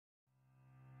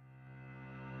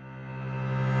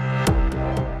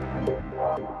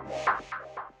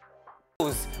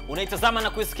Unaitazama na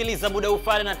kusikiliza muda huu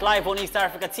Friday Night Live on East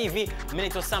Africa TV. Mimi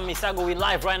ni Sam Misago, we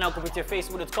live right now kupitia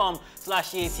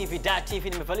facebook.com/eatv.tv.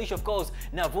 Nimevalishwa of course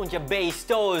na Vunja Bay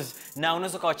Stores, na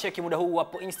unaweza kawacheki muda huu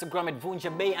hapo Instagram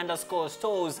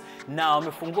 @vunjabay_stores, na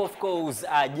wamefungua of course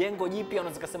jengo jipya,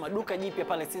 unaweza kusema duka jipya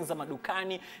pale Sinza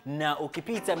madukani, na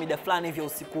ukipita mida fulani hivyo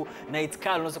usiku night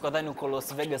call unaweza kudhani uko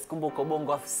Las Vegas, kumbe uko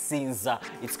Bongo of Sinza.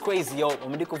 It's crazy yo,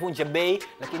 wameandika Vunja Bay,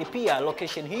 lakini pia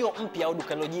location hiyo mpya au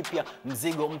duka jipya,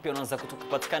 mzigo mpya unaanza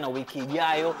kupatikana wiki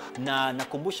ijayo, na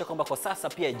nakumbusha kwamba kwa sasa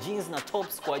pia jeans na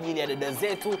tops kwa ajili ya dada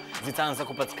zetu zitaanza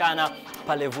kupatikana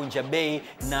pale Vunja Bay,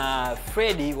 na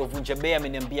Freddy wa Vunja Bay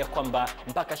ameniambia kwamba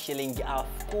mpaka shilingi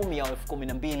 10,000 au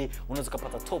 12,000 unaweza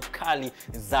kupata top kali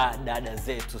za dada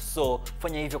zetu. So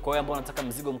fanya hivyo kwa wewe ambao unataka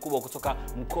mzigo mkubwa kutoka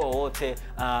mkoa wote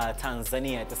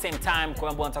Tanzania. At the same time kwa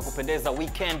wewe ambao unataka kupendeza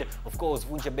weekend, of course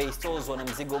Vunja Bay Stores wana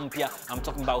mzigo mpya. I'm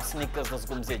talking about sneakers,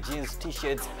 nazungumzia jeans,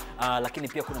 t-shirts, lakini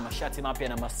pia kuna mashati mapya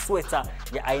na masweta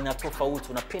ya aina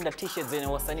tofauti. Unapenda t-shirts zenye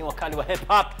wasanii wakali wa hip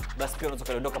hop, basi pia unaweza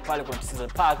kuondoka pale kwa Msiza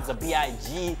Park za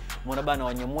BIG, Mwanabana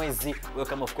wa Nyamwezi. Wewe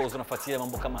kama of course unafuatilia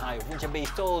mambo kama hayo, Vunja Bay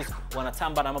Stores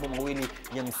wanatamba na mambo mawili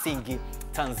ya msingi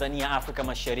Tanzania, Afrika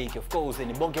Mashariki. Of course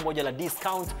ni bonge moja la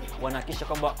discount, wanahakikisha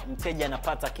kwamba mteja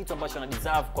anapata kitu ambacho ana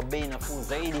deserve kwa bei nafuu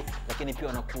zaidi, lakini pia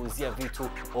wanakuuzia vitu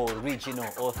original,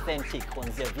 authentic,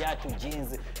 kuanzia viatu,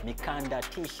 jeans, mikanda,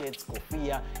 t-shirts,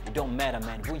 kofia, it don't matter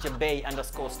man. Vunja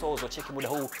Bay_stores, wacheki muda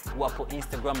huu wapo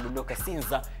Instagram dondoka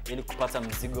Sinza ili kupata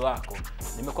mzigo wako.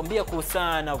 Nimekwambia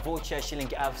kuhusiana na voucher ya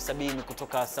shilingi 70,000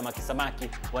 kutoka Samaki.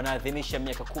 Wanaadhimisha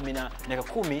miaka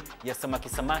 10 ya Samaki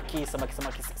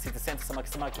City Center,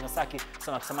 Samaki Masaki,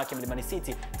 Samaki Mlimani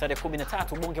City, tarehe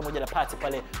 13 bonge moja la party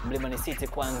pale Mlimani City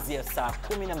kuanzia saa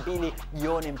 12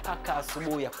 jioni mpaka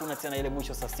asubuhi, hakuna tena ile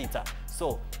mwisho saa 6.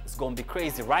 So it's gonna be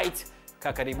crazy, right?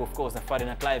 Karibu of course na Friday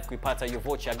Night Live kuipata hiyo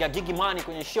voucher. Gigi Mani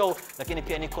kwenye show, lakini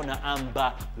pia niko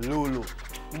na Lulu.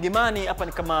 Gigi Mani hapa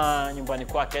ni kama nyumbani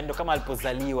kwake, ndio kama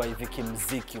alipozaliwa hivi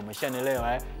kimuziki,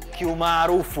 umeshanielewa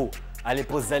kiumaarufu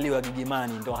alipozaliwa Gigi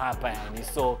Mani ndo hapa yani.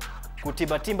 So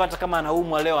kutibatimba hata kama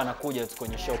anaumwa leo anakuja tu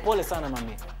kwenye show. Pole sana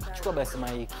mami. Chukua basi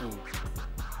maiki.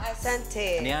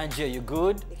 Asante. Ni aje, you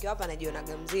good? Nikiwa hapa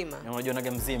najionaga mzima.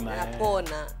 Unajionaga mzima.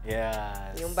 Napona. Yes.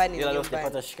 Nyumbani ila leo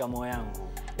sipata shikamoo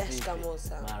yangu. Shikamoo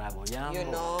sana. Marabo jambo. You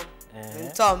know.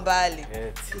 Mbali.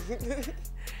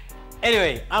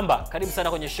 Anyway, karibu sana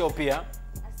kwenye show pia.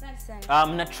 Asante sana.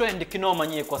 Mna trend kinoma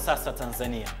nyie kwa sasa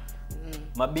Tanzania.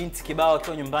 Mabinti kibao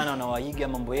kwa nyumbani wanawaiga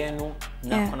mambo yenu,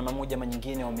 na kuna mamoja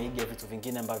nyingine wameiga vitu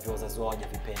vingine ambavyo wazazi wao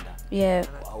hawajavipenda.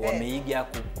 Wameiga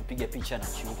kupiga picha na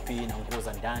chupi na nguo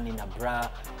za ndani na bra,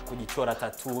 kujichora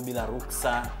tattoo bila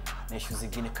ruksa na issue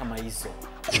zingine kama hizo.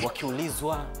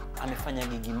 Wakiulizwa amefanya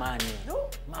Gigi Mani,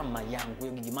 mama yangu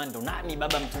huyo Gigi Mani ndo nani?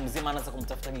 Baba mtu mzima anaanza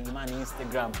kumtafuta Gigi Mani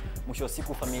Instagram, mwisho wa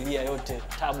siku familia yote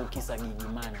tabu kisa Gigi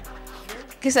Mani.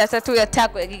 Kisa tattoo ya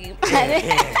tako ya Gigi Mani.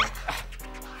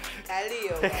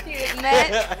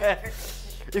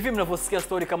 Hivi mnaposikia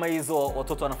story kama hizo,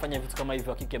 watoto wanafanya vitu kama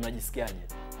hivyo, hakika mnajisikiaje?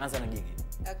 Anza na Gigi.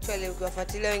 Actually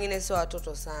ukiwafuatilia wengine sio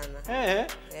watoto sana.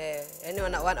 Yani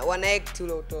wana act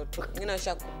ule utoto. Wengine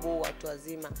washakubua watu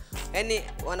wazima. Yani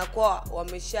wanakuwa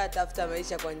wameshatafuta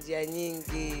maisha kwa njia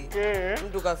nyingi.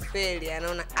 Mtu kafeli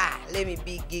anaona let me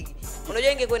be Gigi.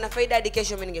 Unajua ingekuwa ina faida hadi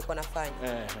kesho mimi ningekuwa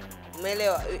nafanya.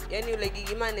 Umeelewa? Yani yule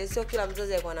Gigi Mani sio kila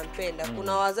mzazi alikuwa anampenda.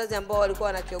 Kuna wazazi ambao walikuwa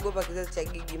wanakiogopa kizazi cha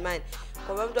Gigi Mani.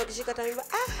 Kwa mtu akishika tamimba,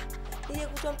 nije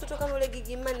kutoa mtoto kama yule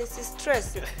Gigi Mani si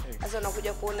stress. Sasa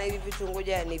unakuja kuona hivi vitu,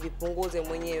 ngoja ni vipunguze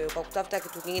mwenyewe kwa kutafuta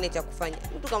kitu kingine cha kufanya.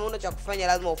 Mtu kama una cha kufanya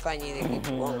lazima ufanye ile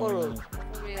kitu.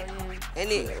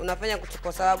 Yani unafanya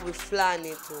kwa sababu fulani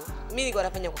tu. Mimi nilikuwa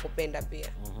nafanya kwa kupenda pia.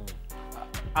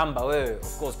 Wewe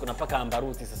of course kuna paka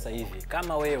Ambaruti sasa hivi.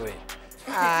 Kama wewe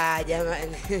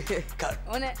jamani.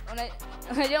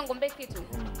 Unajua ngombe kitu?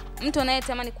 Mtu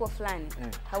anayetamani kuwa fulani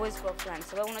hawezi kuwa fulani,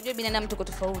 sababu unajua binadamu tuko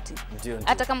tofauti.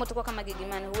 Hata kama utakuwa kama Gigi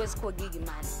Mani huwezi kuwa Gigi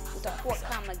Mani, utakuwa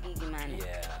kama Gigi Mani.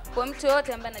 Kwa mtu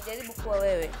yote ambaye anajaribu kuwa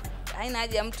wewe, haina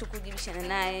haja ya mtu kujibishana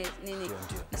naye nini.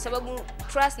 Na sababu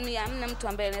trust me, hamna mtu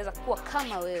ambaye anaweza kuwa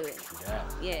kama wewe.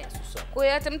 Kwa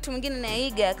hiyo hata mtu mwingine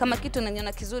anaiga kama kitu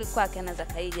ananiona kizuri kwake anaweza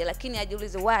kaiga, lakini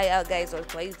ajiulize why our guys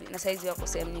walikuwa hivi na saizi wako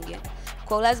sehemu nyingine.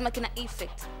 Kwa lazima kina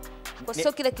effect. Kwa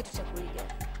sio kila kitu cha kuiga.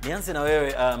 Nianze na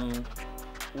wewe,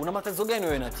 una matatizo gani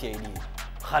wewe na TID?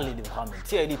 Khalid Muhammad,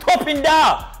 TID top and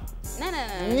down.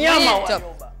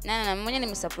 Na mwenye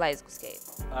ni surprise kusikia hiyo.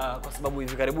 Kwa sababu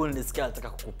hivi karibuni nilisikia nataka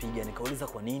kukupiga, nikauliza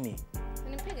kwa nini?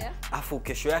 Nipiga? Afu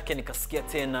kesho yake nikasikia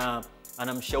tena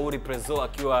anamshauri Prezzo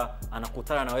akiwa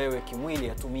anakutana na wewe kimwili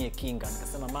atumie kinga.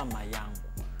 Nikasema mama yangu,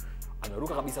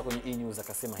 ameruka kabisa kwenye e-news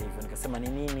akasema hivyo. Nikasema ni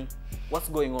nini?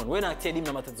 What's going on? Wewe na TD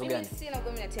mna matatizo gani? Mimi sina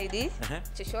ugomvi na TD.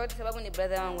 Chochote sababu ni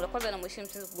brother wangu. La kwanza namheshimu,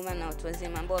 siwezi kugomana na watu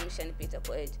wazima ambao wameshanipita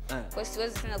kwa age. Kwa hiyo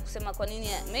siwezi sana kusema kwa nini.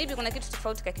 Maybe kuna kitu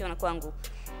tofauti kakiona kwangu.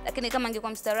 Lakini kama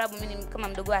angekuwa mstaarabu, mimi ni kama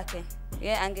mdogo wake.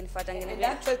 Angenifuata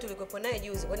angeniambia. Actually tulikuwa naye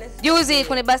Juzi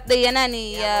kuna birthday ya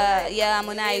nani ya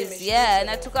Harmonize.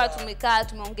 Na tukawa tumekaa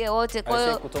tumeongea wote, kwa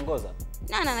hiyo kutongoza.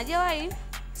 Najawahi.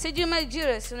 Sijui my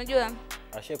jurors, unajua?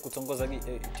 Ashe kutongoza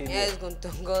TD. Yes,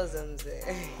 kutongoza mzee.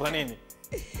 Kwa nini?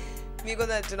 Mimi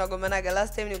kwanza tunagomanaga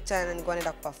last time nikutana nilikuwa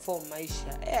naenda kuperform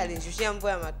Maisha. Alinishushia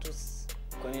mvua ya matusi.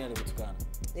 Kwa nini alikutukana?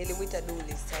 Nilimuita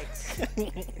Duli sex.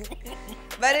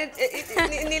 But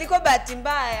nilikuwa bahati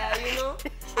mbaya, you know.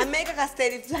 Ameweka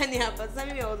kasteli fulani hapa. Sasa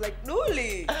mimi I was like,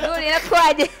 Duli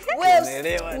inakuaje?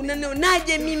 Wewe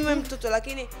unanionaje mimi mtoto,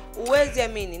 lakini uwezi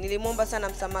amini nilimuomba sana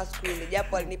msamaha siku ile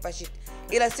japo alinipa shit.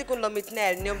 Ila siku ndo meet naye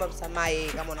aliniomba msamaha yeye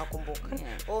kama unakumbuka.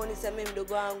 Nisamee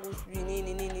mdogo wangu sijui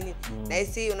nini. Na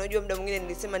hisi unajua muda mwingine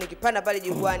nilisema nikipanda pale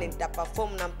jukwani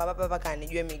nitaperform na mpapa papa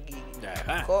kanijue migigi.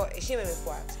 Kwa heshima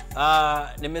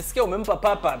imefuata. Nimesikia umempa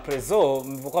papa Prezzo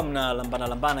mlikuwa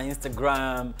mnalambana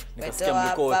Instagram, nikasikia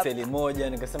mlikuwa hoteli moja,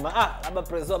 nikasema labda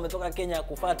Prezzo ametoka Kenya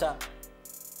kufuata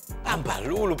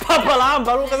Lulu, papa la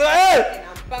Lulu,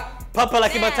 papa la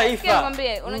kimataifa.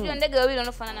 Nikwambie, unajua ndege wawili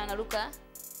wanaofanana wanaruka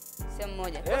sehemu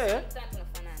moja.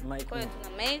 Tunafanana. Kwa hiyo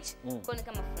tuna match, kwa ni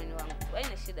kama friend wangu.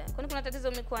 Haina shida. Kwani kuna tatizo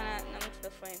umekuwa na mtu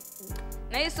wa friend?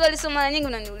 Na hii swali sio mara nyingi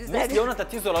unaniuliza. Mimi sijaona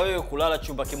tatizo la wewe kulala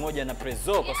chumba kimoja na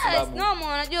Prezzo kwa sababu no,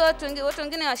 unajua watu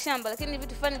wengine wa shamba, lakini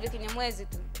vitu fulani vya kinyamwezi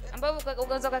tu. Ambapo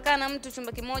ukaweza kukaa na mtu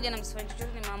chumba kimoja na msifanye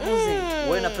chochote ni maamuzi.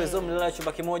 Wewe na Prezzo mlala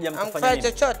chumba kimoja mtafanya nini?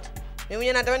 Chochote. Mimi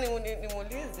mwenyewe natamani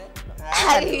nimuulize.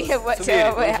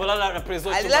 Ulala na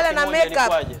Prezzo chumba kimoja na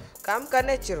makeup. Kamka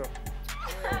natural.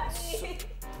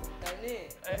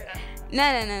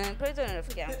 Na Prezzo ni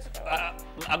rafiki yangu.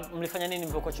 Mlifanya nini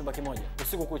mlipokuwa chumba kimoja?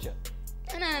 Usiku kucha?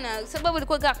 Sababu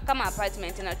ilikuwa kama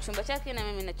apartment na chumba chake na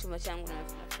mimi na chumba changu na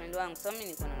friend wangu. So mimi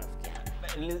niko na rafiki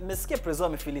yangu. Nimesikia Prezzo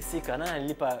amefilisika. Nani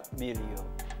alilipa bili hiyo?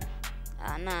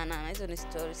 Hizo ni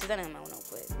story. Sidhani kama una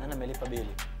ukweli. Nani amelipa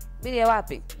bili? Bili ya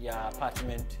wapi? Ya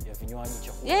apartment, ya vinywaji,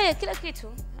 chakula. Yeye kila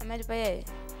kitu amelipa yeye.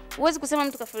 Huwezi kusema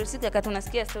mtu kafilisika wakati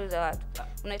unasikia story za watu.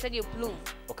 Unahitaji proof.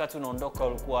 Wakati unaondoka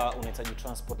ulikuwa unahitaji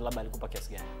transport, labda alikupa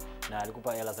kiasi gani? Na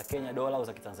alikupa hela za Kenya, dola au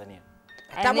za Kitanzania?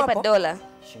 Alinipa dola.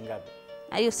 Shilingi ngapi?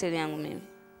 Hiyo siri yangu mimi.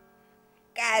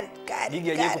 Kari. Gigi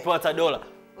hajawahi kupewa hata dola.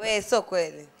 Wewe sio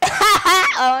kweli.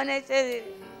 Aoneshe.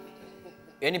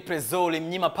 Yaani Prezzo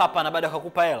ulimnyima papa na baada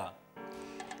akakupa hela?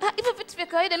 Hivyo vitu vya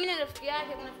kawaida, mimi ni rafiki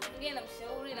yake, kuna vitu vingine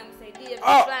namshauri, namsaidia,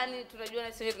 vitu fulani tunajua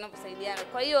na sisi tunaposaidiana.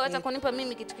 Kwa hiyo hata kunipa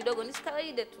mimi kitu kidogo ni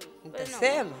kawaida tu.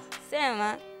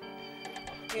 Sema.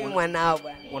 Mimi mwanao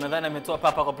bwana. Unadhani ametoa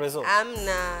papa kwa Prezzo?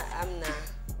 Amna.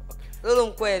 Lulu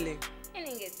mkweli.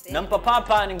 Nampa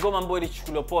papa ni ngoma ambayo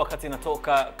ilichukuliwa poa wakati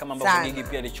inatoka, kama ambavyo Gigi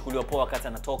pia ilichukuliwa poa wakati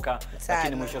anatoka,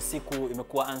 lakini mwisho siku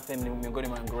imekuwa anthem, ni miongoni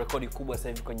mwa rekodi kubwa sasa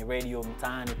hivi kwenye radio,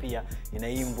 mtaani pia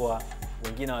inaimbwa.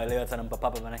 Wengine waelewa hata nampa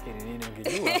papa maana yake ni nini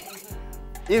ungejua.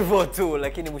 Hivyo tu,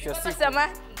 lakini mwisho siku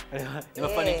ni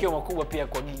mafanikio makubwa pia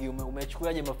kwa Gigi.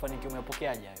 Umechukuliaje mafanikio,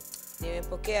 umepokeaje hayo?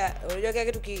 Nimepokea, unajua kila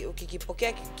kitu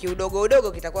ukikipokea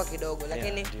kiudogo kitakuwa kidogo,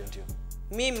 lakini ndio.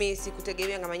 Mimi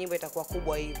sikutegemea kama nyimbo itakuwa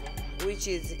kubwa hivyo, which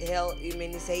is hell.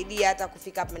 Imenisaidia hata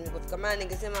kufika hapa nilipofika. Maana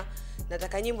ningesema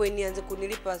nataka nyimbo nianze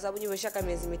kunilipa sababu nyimbo shaka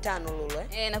miezi 5 Lulu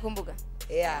nakumbuka.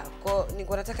 Kwa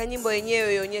niko nataka nyimbo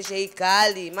yenyewe ionyeshe hii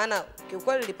kali, maana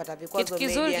kiukweli nilipata vikwazo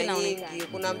nyingi.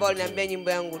 Kuna ambao waliniambia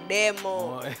nyimbo yangu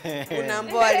demo. Kuna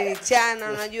ambao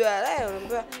walinichana, unajua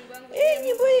unaambiwa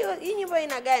hii nyimbo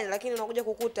ina gani, lakini unakuja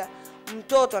kukuta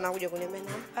mtoto anakuja kuniambia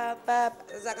papa.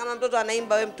 Sasa kama mtoto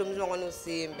anaimba, wewe mtu mzima kwani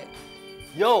usiimbe?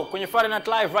 Yo, kwenye Friday Night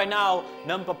Live right now,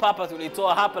 nampa papa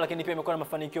tulitoa hapa, lakini pia imekuwa na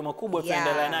mafanikio makubwa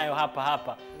tunaendelea nayo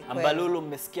hapa. Lulu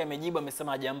mmesikia amejibu,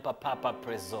 amesema hajampa papa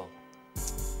Prezzo.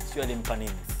 Sio alimpa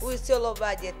nini? Huyu sio low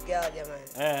budget girl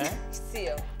jamani.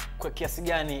 Sio. Kwa kiasi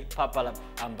gani papa la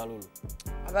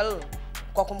Lulu?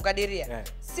 Kwa kumkadiria.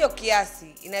 Sio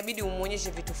kiasi, inabidi umuonyeshe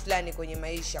vitu fulani kwenye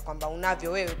maisha kwamba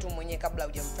unavyo wewe tu mwenyewe kabla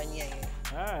hujamfanyia yeye.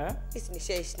 Sisi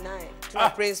nishaishi naye. Tuna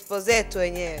principles zetu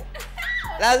wenyewe.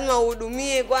 Lazima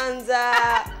uhudumie kwanza,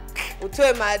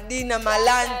 utoe madina,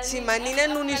 malanchi, manini,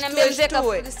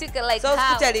 unishtue. So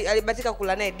hospitali alibatika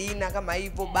kula naye dina kama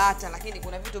hivyo bata, lakini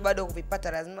kuna vitu bado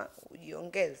kuvipata lazima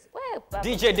ujiongeze.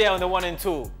 DJ Day on the 1 and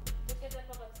 2.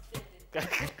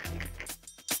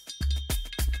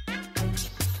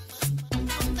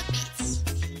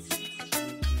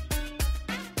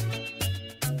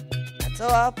 So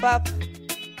up.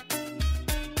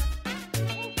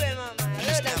 Upe mama,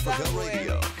 leo da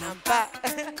nampa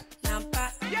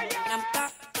nampa nampa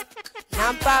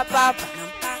nampa papa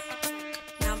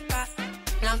nampa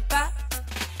nampa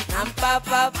nampa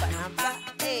papa nampa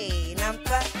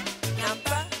nampa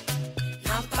nampa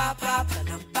nampa papa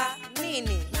nampa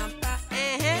nini nampa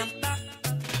nampa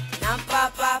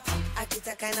nampa papa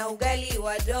akitaka na ugali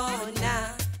wa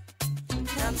dona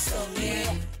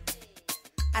namsomea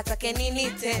atake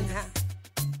nini tena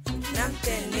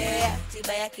namtendea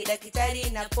tiba ya kidaktari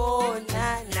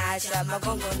napona naasha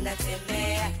magongo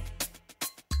natembea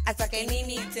atake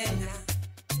nini tena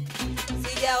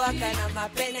sijawaka na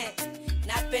mapene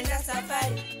napenda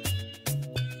safari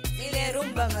zile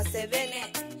rumba masebene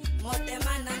mote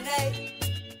manangai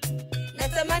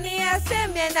natamani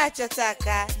aseme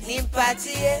nachotaka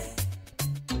nimpatie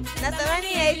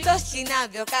natamani haitoshi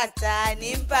navyokata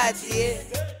nimpatie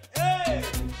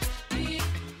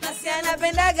nasi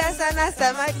anapendaga sana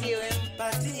samaki we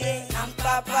mpatie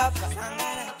nampa papa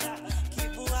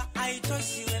kibua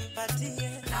haitoshi we mpatie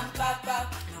nampa papa.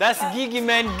 That's Gigi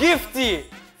Man Gifty.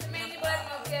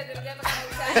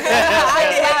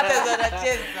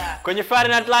 Kwenye Friday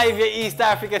Night Live ya East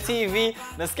Africa TV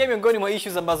nasikia miongoni mwa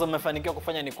issues ambazo mmefanikiwa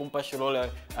kufanya ni kumpa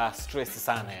Shilole stress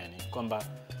sana yani kwamba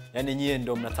yani nyie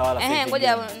ndio mnatawala sasa.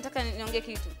 Ngoja nataka niongee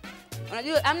kitu.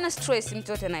 Unajua amna stress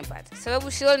mtu yote anayepata.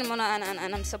 Sababu Shilole nimeona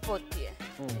anamsupport pia.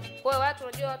 Kwa hiyo watu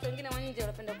unajua watu wengine wa nje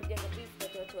wanapenda kujenga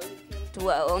beef watu watu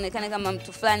waonekane kama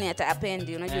mtu fulani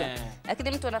ataapendi unajua.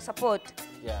 Lakini mtu ana support.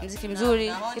 Muziki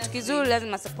mzuri, kitu kizuri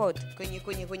lazima support.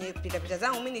 Kwenye pita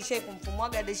zangu mimi nishai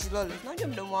kumfumwaga Shilole. Unajua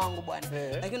mdomo wangu bwana.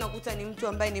 Lakini unakuta ni mtu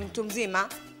ambaye ni mtu mzima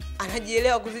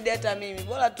anajielewa kuzidi hata mimi.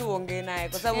 Bora tu uongee naye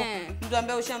kwa sababu mtu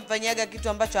ambaye ushamfanyiaga kitu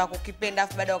ambacho hakukipenda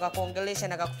afu baadaye akakuongelesha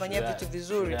na akakufanyia vitu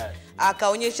vizuri.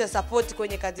 Akaonyesha support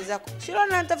kwenye kazi zako.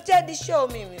 Shilole anatafutia hadi show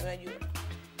mimi unajua.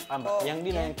 Amba, Young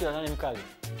D na Young Killer nani mkali?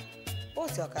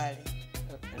 Wote wakali.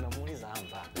 Namuuliza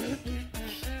Amba.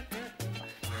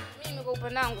 Mimi kwa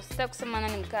upande wangu sitaki kusema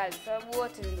nani mkali sababu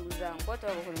wote ni ndugu zangu. Wote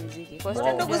wako kwenye muziki. Kwa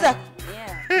sababu ndugu zako?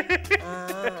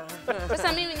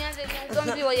 Sasa mimi nianze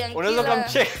ugomvi wa Young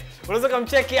Killer. Unaweza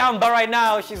kumcheck Amba right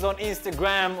now. She's on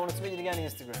Instagram. Unatumia jina gani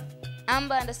Instagram?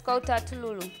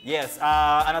 Amba_Lulu. Yes,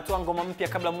 anatoa ngoma mpya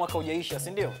kabla mwaka hujaisha,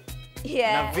 si ndio?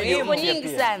 Na video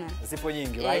nyingi sana. Zipo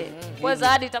nyingi, right? Kwa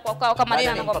zawadi itakuwa kama nini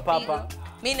anakupiga.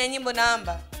 Mimi na nyimbo na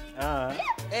Amba.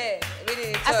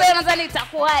 Sasa nadhani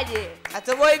itakuaje?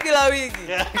 Atoboi bila wigi.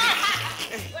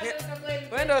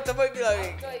 Wewe ndio atoboi bila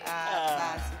wigi.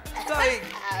 Basi. Toa wigi.